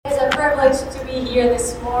privilege to be here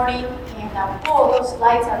this morning, and those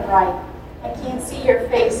lights are bright. I can't see your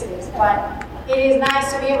faces, but it is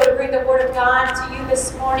nice to be able to bring the Word of God to you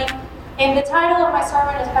this morning. And the title of my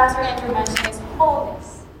sermon, as Pastor Andrew mentioned, is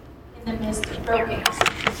Wholeness in the Midst of Brokenness.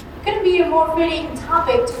 Couldn't be a more fitting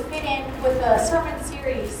topic to fit in with the sermon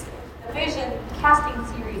series, the vision casting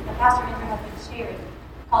series that Pastor Andrew has been sharing,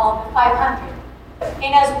 called the 500.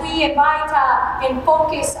 And as we invite and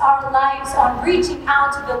focus our lives on reaching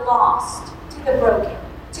out to the lost, to the broken,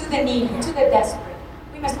 to the needy, to the desperate,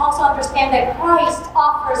 we must also understand that Christ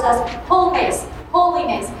offers us wholeness,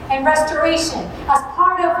 holiness, and restoration as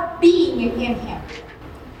part of being in Him.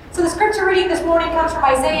 So the scripture reading this morning comes from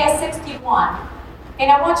Isaiah 61.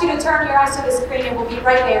 And I want you to turn your eyes to the screen, and we'll be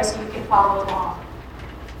right there so you can follow along.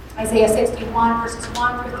 Isaiah 61 verses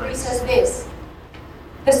 1 through 3 says this: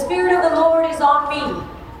 "The Spirit of the Lord is on me,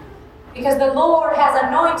 because the Lord has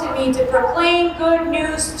anointed me to proclaim good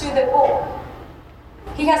news to the poor.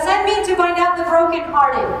 He has sent me to bind up the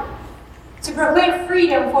brokenhearted, to proclaim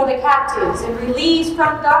freedom for the captives and release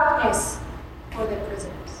from darkness for the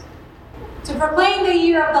prisoners, to proclaim the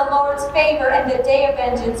year of the Lord's favor and the day of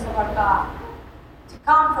vengeance of our God, to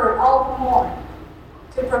comfort all who mourn,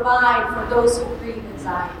 to provide for those who grieve in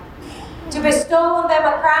Zion, to bestow on them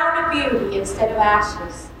a crown of beauty instead of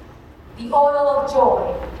ashes, the oil of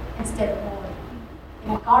joy instead of mourning,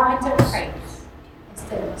 and a garment of praise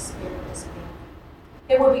instead of a spirit of despair.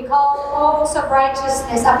 They will be called oaks of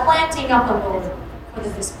righteousness, a planting of the Lord for the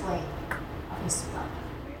display of His splendor."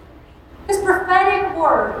 This prophetic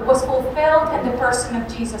word was fulfilled in the person of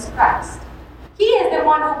Jesus Christ. He is the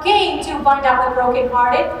one who came to bind up the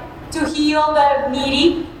brokenhearted, to heal the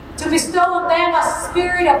needy, to bestow on them a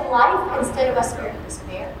spirit of life instead of a spirit of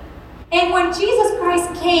despair. And when Jesus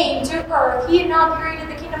Christ came to earth, He inaugurated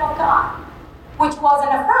the kingdom of God, which was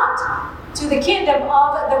an affront to the kingdom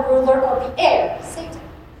of the ruler of the air, Satan.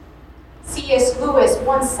 C.S. Lewis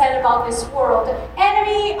once said about this world,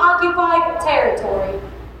 "Enemy-occupied territory.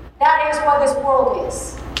 That is what this world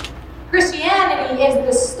is." Christianity is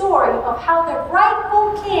the story of how the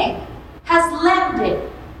rightful king has landed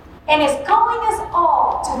and is calling us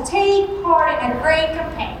all to take part in a great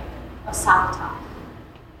campaign of sabotage.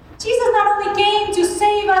 Jesus not only came to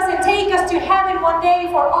save us and take us to heaven one day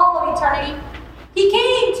for all of eternity, He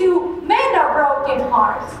came to mend our broken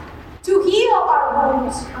hearts, to heal our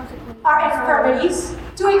wounds, our infirmities,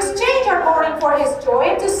 to exchange our mourning for His joy,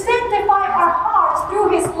 and to sanctify our hearts through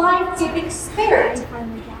His life-giving Spirit.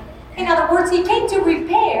 In other words, He came to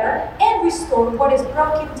repair and restore what is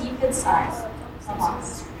broken deep inside of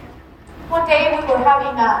us. One day we were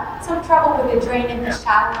having some trouble with the drain in the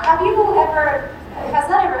shower. Has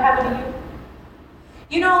that ever happened to you?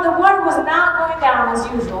 You know, the water was not going down as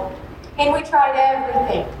usual, and we tried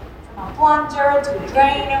everything, from a plunger to a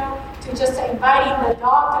drainer to just inviting the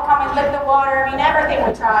dog to come and lick the water. I mean, everything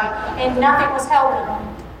we tried, and nothing was helping.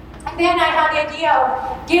 And then I had the idea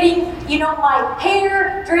of getting, my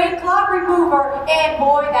hair drain clog remover, and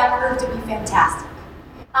boy, that proved to be fantastic.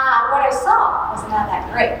 What I saw was not that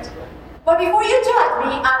great. But before you judge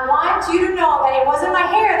me, I want you to know that it wasn't my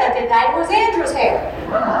hair that did that, it was Andrew's hair.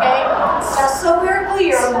 Okay? Just so we're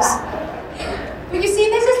clear on that. But you see,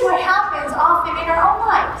 this is what happens often in our own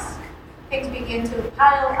lives. Things begin to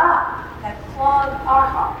pile up that clog our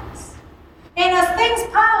hearts. And as things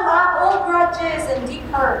pile up, old grudges and deep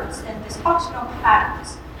hurts and dysfunctional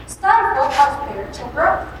patterns stifle our spiritual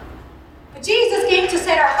growth. But Jesus came to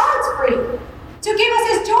set our hearts free, to give us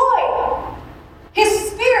His joy,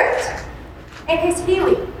 His Spirit, and His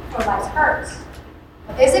healing for life's hurts.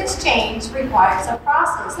 But this exchange requires a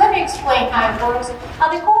process. Let me explain how it works.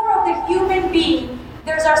 At the core of the human being,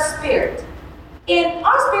 there's our spirit. And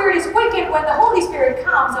our spirit is quickened when the Holy Spirit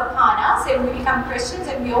comes upon us and we become Christians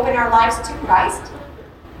and we open our lives to Christ.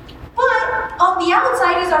 But on the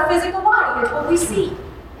outside is our physical body. That's what we see.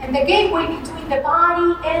 And the gateway between the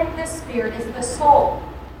body and the spirit is the soul,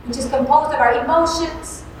 which is composed of our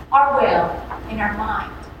emotions, our will, and our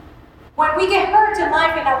mind. When we get hurt in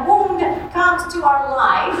life and a wound comes to our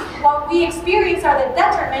life, what we experience are the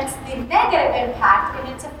detriments, the negative impact,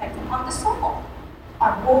 and its effect upon the soul.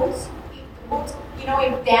 Our wounds,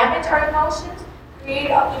 it damage our emotions,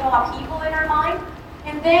 create upheaval in our mind,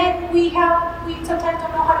 and then we sometimes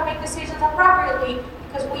don't know how to make decisions appropriately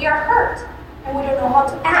because we are hurt and we don't know how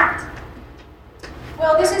to act.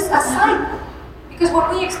 Well, this is a cycle. Because when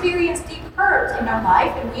we experience deep hurt in our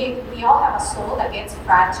life, and we all have a soul that gets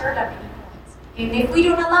fractured at many points, and if we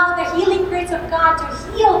don't allow the healing grace of God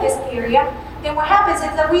to heal this area, then what happens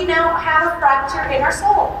is that we now have a fracture in our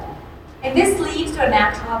soul. And this leads to a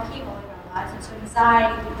natural upheaval in our lives, and so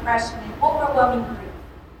anxiety, depression, and overwhelming grief.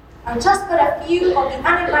 are just but a few of the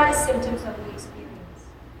uninvited symptoms of the experience,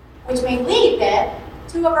 which may lead then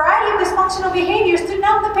to a variety of dysfunctional behaviors to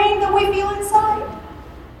numb the pain that we feel inside.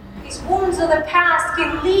 These wounds of the past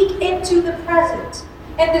can leak into the present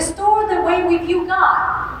and distort the way we view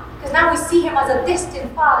God, because now we see Him as a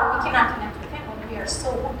distant Father. We cannot connect with Him when we are so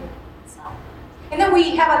wounded inside. And then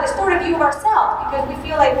we have a distorted view of ourselves because we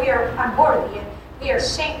feel like we are unworthy and we are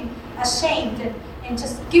ashamed and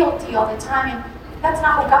just guilty all the time. And that's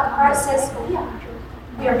not what God Christ says we are.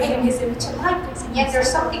 We are made in His image and likeness, and yet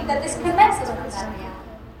there's something that disconnects us from that reality.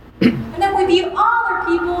 And then we view other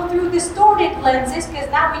people through distorted lenses because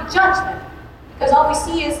now we judge them. Because all we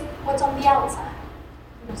see is what's on the outside.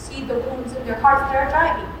 We don't see the wounds in their hearts that are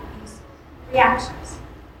driving these reactions.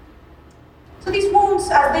 So these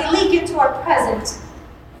wounds, as they leak into our present,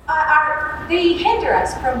 they hinder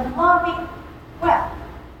us from loving well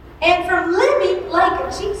and from living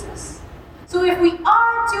like Jesus. So if we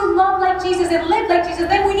are to love like Jesus and live like Jesus,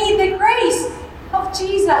 then we need the grace of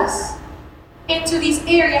Jesus into these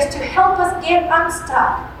areas to help us get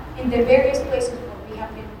unstuck in the various places where we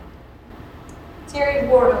have been. Terry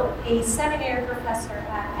Wardle, a seminary professor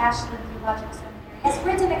at Ashland Theological Seminary, has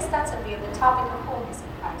written extensively on the topic of wholeness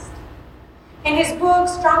in Christ. In his book,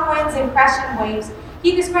 Strong Winds and Crashing Waves,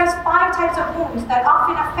 he describes 5 types of wounds that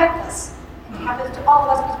often affect us. And it happens to all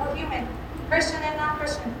of us because we're human, Christian and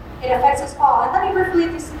non-Christian. It affects us all. And let me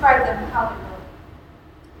briefly describe them and how they work.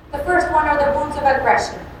 The first one are the wounds of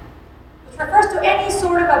aggression, which refers to any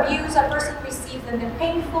sort of abuse a person receives in the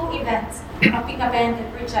painful events of being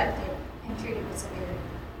abandoned, rejected, and treated with severity.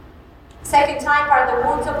 Second type are the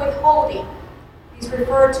wounds of withholding. These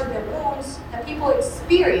refer to the wounds that people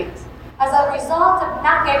experience as a result of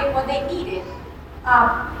not getting what they needed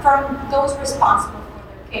from those responsible for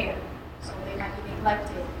their care. So they might be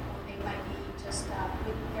neglected, or they might be just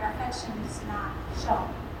with their affections not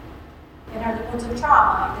shown. Then are the wounds of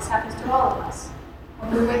trauma, and this happens to all of us.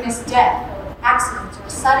 When we witness death, or accidents, or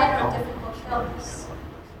sudden or difficult illness,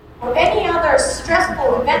 or any other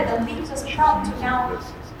stressful event that leaves us prone to now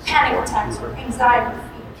panic attacks or anxiety or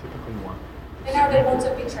fear. Then are the wounds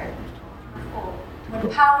of betrayal. When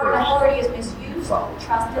power and authority is misused,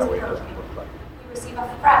 trust is broken. We receive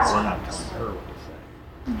a fractured understanding.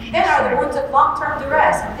 Then are the wounds of long-term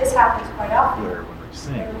duress, and this happens quite often.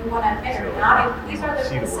 We want to admit it or not. These are the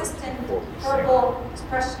consistent verbal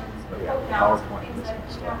expressions, pronouns, things that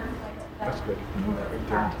do not reflect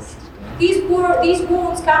that. These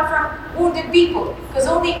wounds come from wounded people, because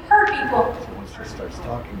only hurt people.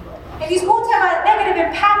 And these wounds have a negative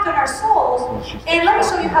impact on our souls. And let me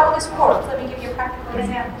show you how this works. Let me give you a practical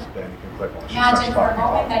example. Imagine for a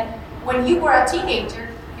moment that when you were a teenager,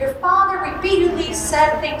 your father repeatedly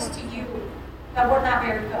said things to you that were not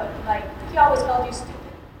very good. Like, he always called you stupid,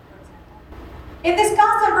 for example. If this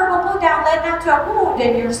constant verbal put down led now to a wound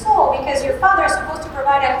in your soul, because your father is supposed to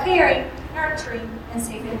provide a caring, nurturing, and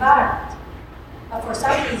safe environment. But for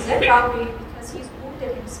some reason, probably because he's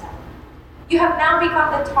wounded himself, you have now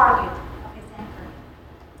become the target of his anger.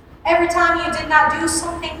 Every time you did not do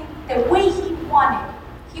something the way he wanted,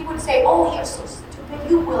 he would say, "Oh, you're so stupid,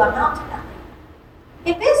 you will amount to nothing."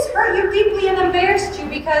 If this hurt you deeply and embarrassed you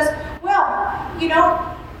because,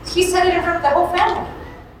 he said it in front of the whole family.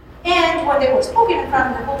 And when they were spoken in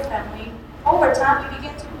front of the whole family, over time you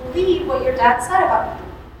begin to believe what your dad said about you.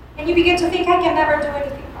 And you begin to think, "I can never do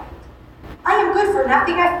anything right. I am good for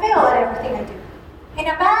nothing, I fail at everything I do." And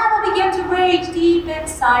a battle began to rage deep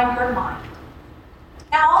inside your mind.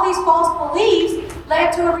 Now, all these false beliefs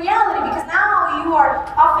led to a reality because now you are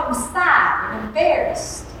often sad and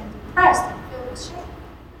embarrassed and depressed and filled with shame.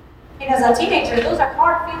 And as a teenager, those are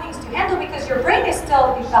hard feelings to handle because your brain is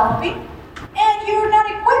still developing and you're not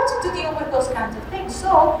equipped to deal with those kinds of things.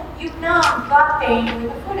 So you numb gut pain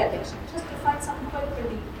with a food addiction just to find some quick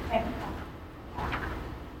relief and comfort.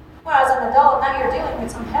 Well, as an adult, now you're dealing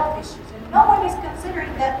with some health issues. No one is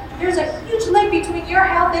considering that there's a huge link between your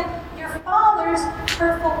health and your father's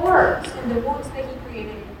hurtful words and the wounds that he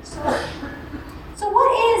created in your soul. So what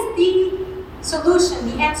is the solution,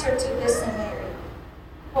 the answer to this scenario?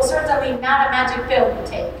 Well, certainly not a magic pill you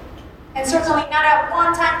take. And certainly not a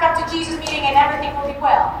one-time come to Jesus meeting and everything will be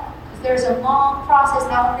well. Because there's a long process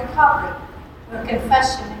now of recovery, where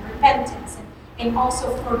confession and repentance and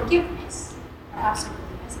also forgiveness are absolutely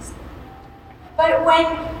necessary. But when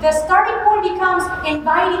the starting point becomes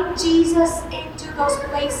inviting Jesus into those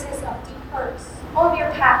places of deep hurts of your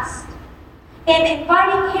past, and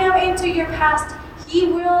inviting him into your past, he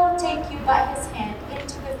will take you by his hand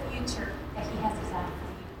into the future that he has designed for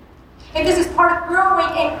you. And this is part of growing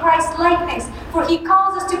in Christ-likeness, for he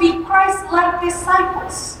calls us to be Christ-like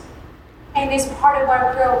disciples. And it's part of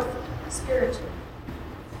our growth spiritually.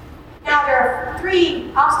 Now, there are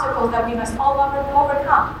 3 obstacles that we must all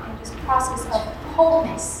overcome in this process of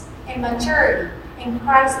wholeness and maturity in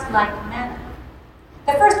Christ-like manner.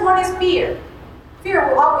 The first one is fear. Fear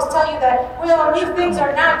will always tell you that, well, new things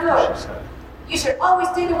are not good. You should always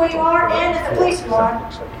stay the way you are and in the place you are.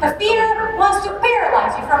 But fear wants to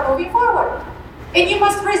paralyze you from moving forward. And you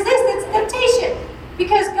must resist its temptation.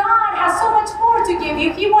 Because God has so much more to give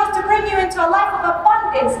you. He wants to bring you into a life of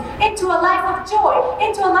abundance, into a life of joy,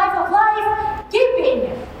 into a life of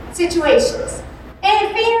life-giving situations.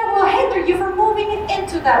 And fear will hinder you from moving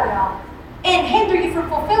into that realm and hinder you from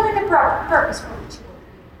fulfilling the purpose for which you were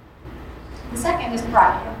created. The second is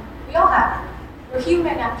pride. We all have it. We're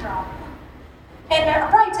human after all. And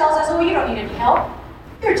pride tells us, oh, you don't need any help.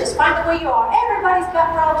 You're just fine the way you are. Everybody's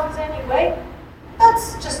got problems anyway.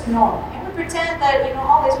 That's just normal. And we pretend that,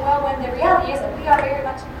 all is well when the reality is that we are very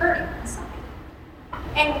much hurting inside.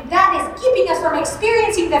 And that is keeping us from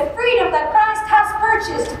experiencing the freedom that Christ has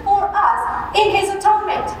purchased for us in His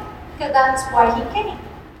atonement. Because that's why He came.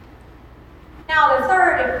 Now, the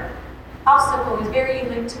third obstacle is very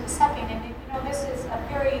linked to the second. And, this is a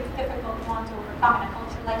very difficult one to overcome in a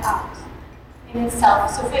culture like ours. And it's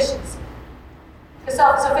self-sufficiency. The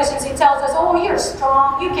self-sufficiency tells us, oh, you're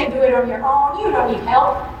strong, you can do it on your own, you don't need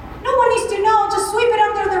help. No one needs to know, just sweep it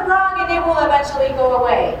under the rug and it will eventually go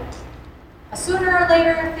away. But sooner or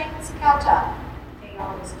later, things catch up. They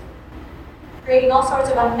always do. Creating all sorts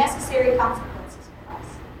of unnecessary consequences for us.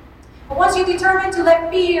 But once you determine to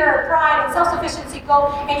let fear, pride, and self-sufficiency go,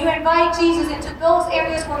 and you invite Jesus into those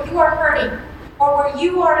areas where you are hurting, or where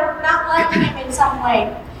you are not liking Him in some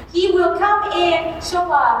way, He will come in,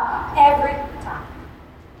 show up every time.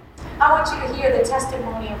 I want you to hear the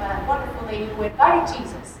testimony of a wonderful lady who invited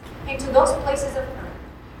Jesus into those places of hurt,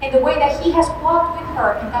 and the way that He has walked with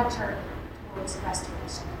her in that journey towards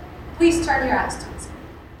restoration. Please turn your eyes to His.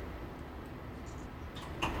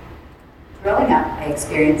 Growing up, I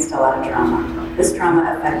experienced a lot of trauma. This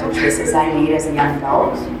trauma affected choices I made as a young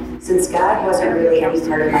adult. Since God wasn't really any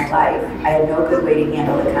part of my life, I had no good way to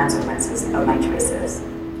handle the consequences of my choices.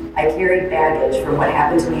 I carried baggage from what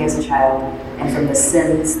happened to me as a child and from the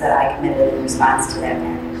sins that I committed in response to that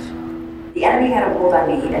baggage. The enemy had a hold on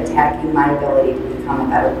me, attacking my ability to become a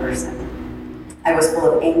better person. I was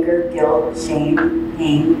full of anger, guilt, shame,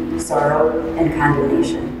 pain, sorrow, and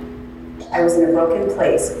condemnation. I was in a broken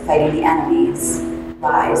place, fighting the enemy's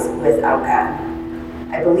lies without God.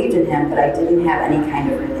 I believed in Him, but I didn't have any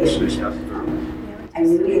kind of relationship with Him. I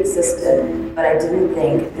knew He existed, but I didn't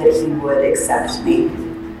think that He would accept me.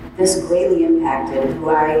 This greatly impacted who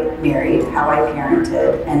I married, how I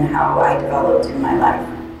parented, and how I developed in my life.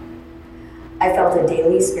 I felt a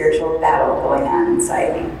daily spiritual battle going on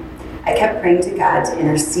inside me. I kept praying to God to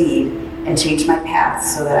intercede and change my path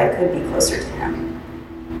so that I could be closer to Him.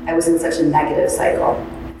 I was in such a negative cycle.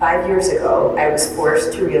 5 years ago, I was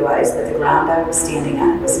forced to realize that the ground I was standing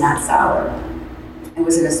on was not solid. It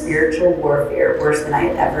was in a spiritual warfare worse than I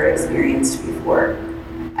had ever experienced before.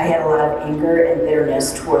 I had a lot of anger and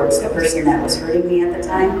bitterness towards the person that was hurting me at the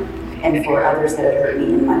time and for others that had hurt me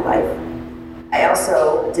in my life. I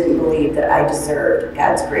also didn't believe that I deserved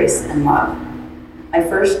God's grace and love. My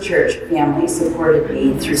first church family supported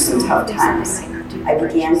me through some tough times. I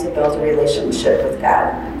began to build a relationship with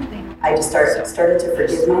God. I just started to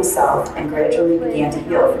forgive myself and gradually began to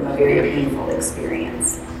heal from a very painful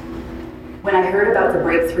experience. When I heard about the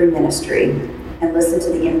breakthrough ministry and listened to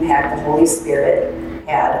the impact the Holy Spirit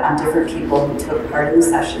had on different people who took part in the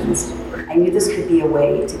sessions, I knew this could be a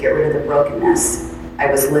way to get rid of the brokenness I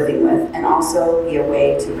was living with and also be a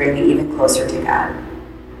way to bring me even closer to God.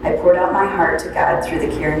 I poured out my heart to God through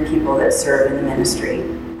the caring people that serve in the ministry.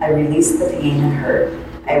 I released the pain and hurt.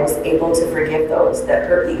 I was able to forgive those that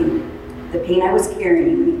hurt me. The pain I was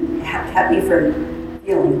carrying kept me from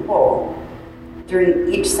feeling whole.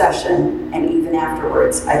 During each session, and even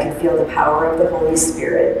afterwards, I could feel the power of the Holy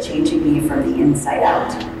Spirit changing me from the inside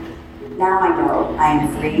out. Now I know I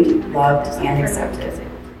am free, loved, and accepted.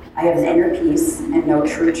 I have an inner peace and know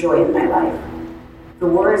true joy in my life. The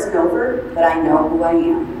war isn't over, but I know who I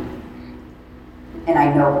am. And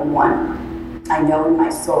I know who won. I know in my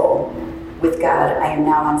soul, with God, I am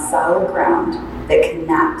now on solid ground that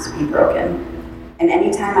cannot be broken. And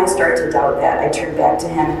anytime I start to doubt that, I turn back to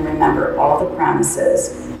Him and remember all the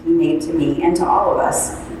promises He made to me and to all of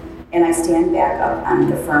us. And I stand back up on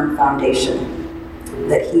the firm foundation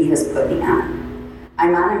that He has put me on.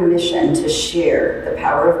 I'm on a mission to share the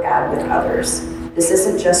power of God with others. This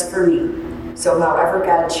isn't just for me. So however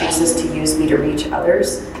God chooses to use me to reach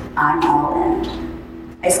others, I'm all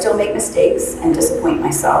in. I still make mistakes and disappoint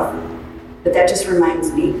myself. But that just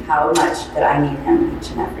reminds me how much that I need him each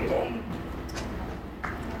and every day.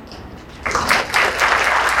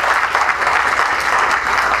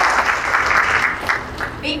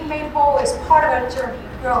 Being made whole is part of our journey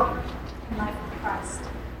of growing in life with Christ.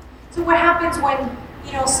 So what happens when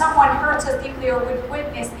someone hurts us deeply, or we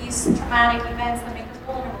witness these traumatic events that make us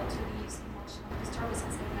vulnerable to these emotional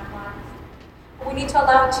disturbances in our lives? We need to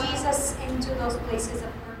allow Jesus into those places of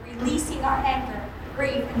releasing our anger,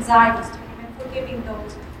 grief, anxieties to Him, and forgiving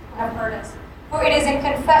those who have hurt us. For it is in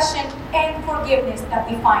confession and forgiveness that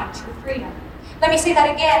we find true freedom. Let me say that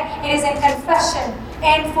again. It is in confession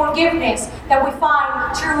and forgiveness that we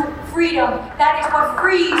find true freedom. That is what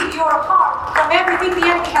frees your heart from everything the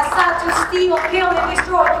enemy has sought to steal, kill, and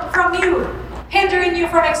destroy from you, hindering you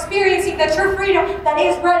from experiencing the true freedom that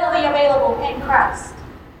is readily available in Christ.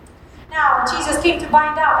 Now, Jesus came to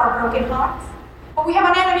bind up our broken hearts, but we have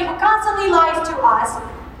an enemy who constantly lies to us.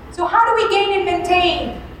 So how do we gain and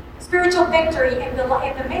maintain spiritual victory in the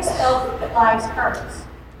midst of life's hurts?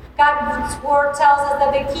 God's word tells us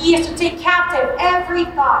that the key is to take captive every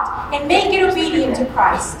thought and make it obedient to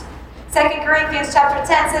Christ. 2 Corinthians chapter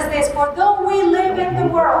 10 says this, "For though we live in the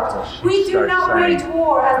world, we do not wage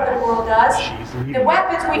war as the world does. The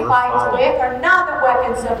weapons we fight with are not the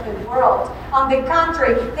weapons of the world. On the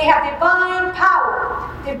contrary, they have divine power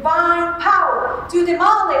to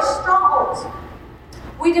demolish strongholds.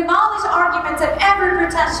 We demolish arguments and every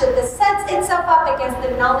pretension that sets itself up against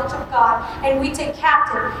the knowledge of God, and we take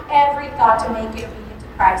captive every thought to make it obedient to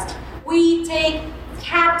Christ." We take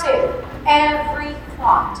captive every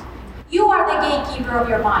thought. You are the gatekeeper of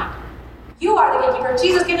your mind. You are the gatekeeper.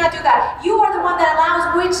 Jesus cannot do that. You are the one that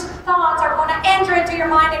allows which thoughts are going to enter into your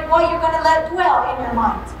mind and what you're going to let dwell in your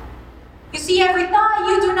mind. You see, every thought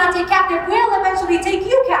you do not take captive will eventually take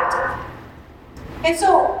you captive. And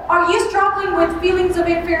so, are you struggling with feelings of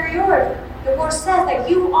inferiority? The word says that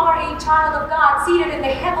you are a child of God, seated in the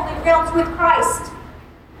heavenly realms with Christ.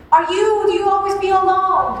 Do you always feel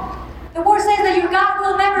alone? The word says that your God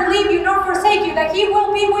will never leave you nor forsake you, that He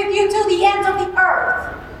will be with you till the ends of the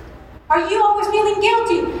earth. Are you always feeling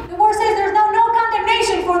guilty? The word says there's no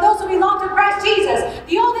condemnation for those who belong to Christ Jesus.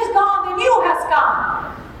 The old is gone, the new has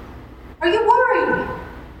come. Are you worried?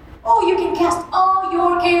 Oh, you can cast all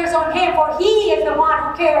your cares on Him, for He is the one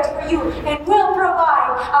who cares for you and will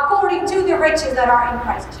provide according to the riches that are in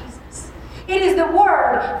Christ Jesus. It is the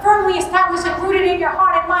Word firmly established and rooted in your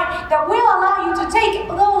heart and mind that will allow you to take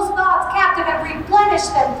those thoughts captive and replenish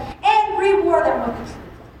them and reward them with the truth.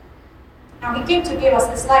 Now, He came to give us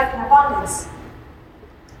this life in abundance.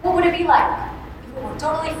 What would it be like if we were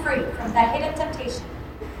totally free from that hidden temptation,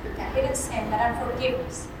 that hidden sin, that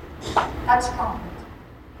unforgiveness, that stronghold,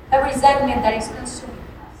 that resentment that is consuming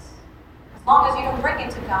us? As long as you don't bring it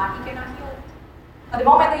to God, He cannot heal it. But the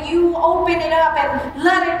moment that you open it up and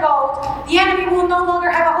let it go, the enemy will no longer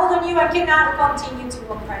have a hold on you and cannot continue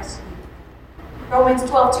to oppress you. Romans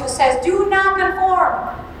 12:2 says, Do not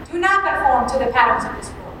conform to the patterns of this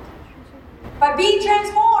world, but be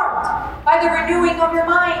transformed by the renewing of your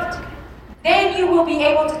mind. Then you will be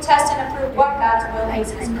able to test and approve what God's will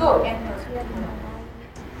is, His good and perfect will.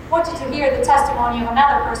 I want you to hear the testimony of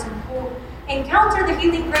another person who encountered the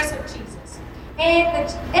healing grace of Jesus and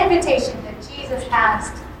the invitation that Jesus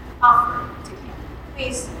has offered to him.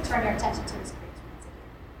 Please turn your attention to this grace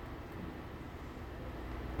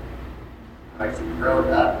once again. I've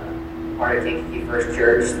grown up part of KKK First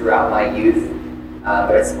Church throughout my youth,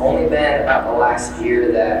 but it's only been about the last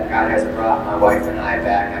year that God has brought my wife and I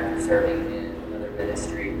back after serving in another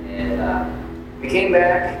ministry. And we came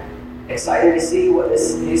back excited to see what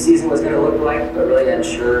this new season was going to look like, but really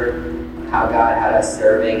unsure how God had us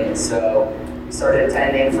serving. And so we started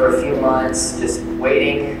attending for a few months, just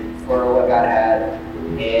waiting for what God had.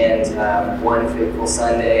 And one fateful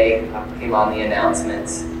Sunday came on the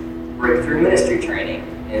announcements, Breakthrough Ministry Training.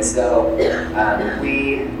 And so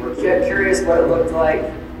we were curious what it looked like,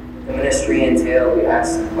 the ministry entailed. We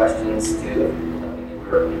asked some questions to the people that we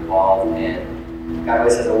were involved in. God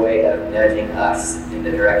always has a way of nudging us in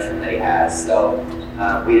the direction that He has. So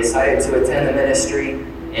we decided to attend the ministry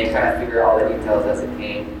and kind of figure out all the details as it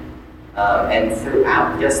came. And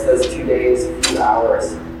throughout just those 2 days, a few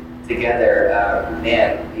hours together,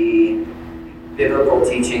 the biblical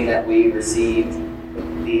teaching that we received,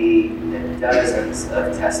 the dozens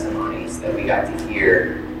of testimonies that we got to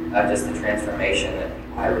hear of just the transformation that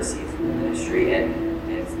people had received from the ministry and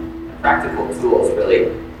practical tools,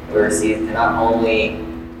 really, we received to not only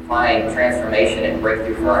find transformation and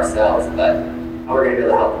breakthrough for ourselves, but how we're going to be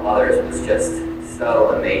able to help others was just so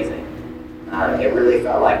amazing. It really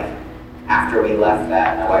felt like after we left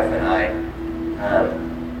that, my wife and I,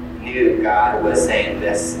 knew God was saying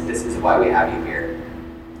this is why we have you here.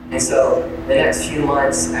 And so the next few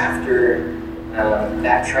months after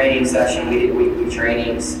that training session, we did weekly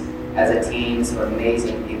trainings as a team, some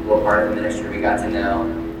amazing people, a part of the ministry we got to know.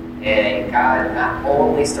 And God not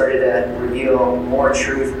only started to reveal more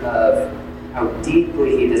truth of how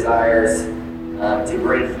deeply He desires to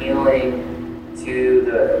bring healing to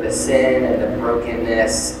the sin and the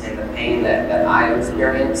brokenness and the pain that I have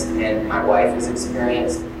experienced and my wife has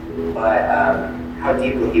experienced, but how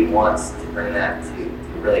deeply He wants to bring that to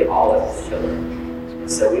really all of His children.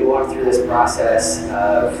 And so we walked through this process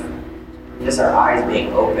of just our eyes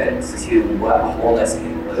being opened to what wholeness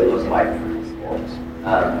can really look like for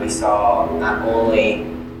people. We saw not only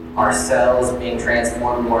ourselves being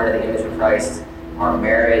transformed more into the image of Christ, our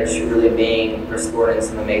marriage really being restored in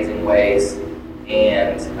some amazing ways,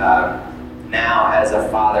 and now as a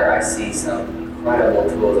father, I see some incredible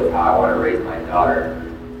tools of how I want to raise my daughter.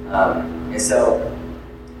 And so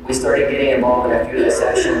we started getting involved in a few of the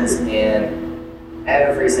sessions, and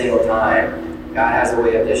every single time, God has a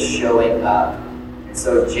way of just showing up and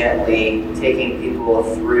so gently taking people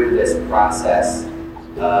through this process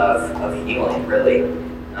of healing, really.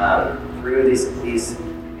 Through these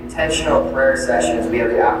intentional prayer sessions, we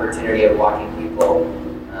have the opportunity of walking people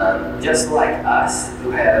just like us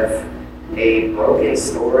who have a broken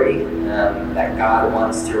story that God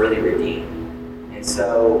wants to really redeem. And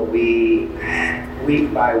so we,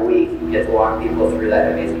 week by week, get to walk people through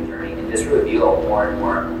that amazing journey and just reveal more and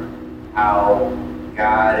more how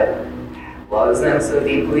God loves them so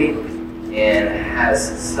deeply and has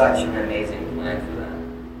such an amazing plan for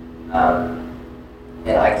them.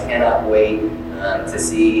 And I cannot wait to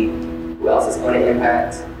see who else is going to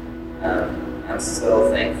impact. I'm so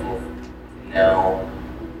thankful to know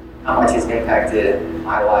how much it's impacted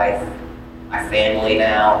my life, my family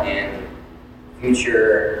now, and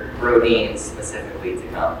future Rodines specifically to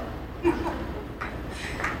come.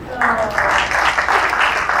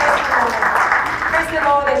 Praise the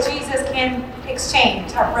Lord that Jesus can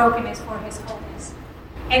exchange our brokenness for His wholeness.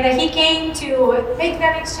 And that He came to make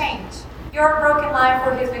that exchange. Your broken life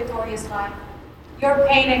for His victorious life. Your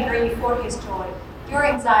pain and grief for His joy. Your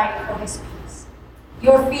anxiety for His peace.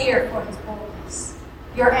 Your fear for His boldness.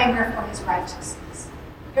 Your anger for His righteousness.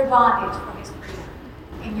 Your bondage for His freedom.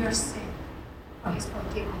 And your sin for His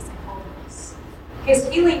forgiveness and holiness. His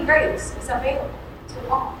healing grace is available to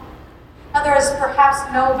all. Now, there is perhaps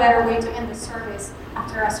no better way to end the service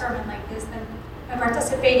after a sermon like this than by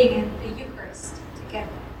participating in the Eucharist together.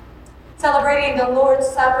 Celebrating the Lord's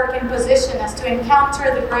Supper can position us to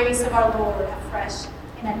encounter the grace of our Lord afresh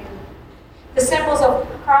and anew. The symbols of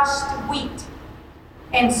crushed wheat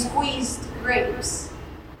and squeezed grapes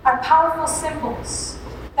are powerful symbols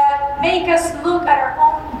that make us look at our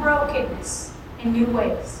own brokenness in new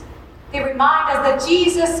ways. They remind us that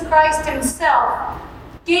Jesus Christ Himself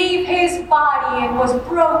gave His body and was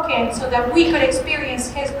broken so that we could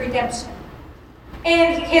experience His redemption.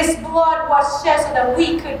 And His blood was shed so that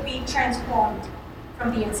we could be transformed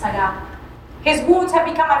from the inside out. His wounds have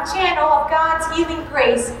become a channel of God's healing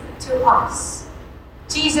grace to us.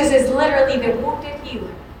 Jesus is literally the wounded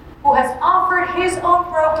healer who has offered His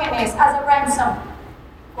own brokenness as a ransom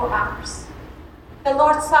for ours. The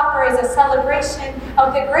Lord's Supper is a celebration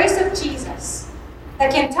of the grace of Jesus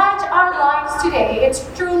that can touch our lives today. It's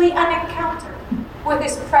truly an encounter with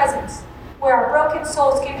His presence where our broken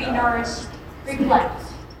souls can be nourished,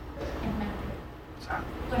 replenished, and mended. I'm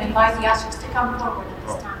going to invite the ushers to come forward at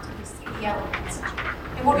this time to receive the elements.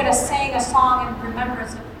 And we're going to sing a song in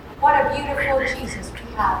remembrance of what a beautiful Jesus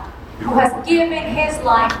we have, who has given His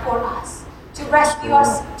life for us, to rescue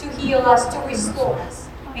us, to heal us, to restore us,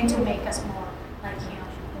 and to make us more.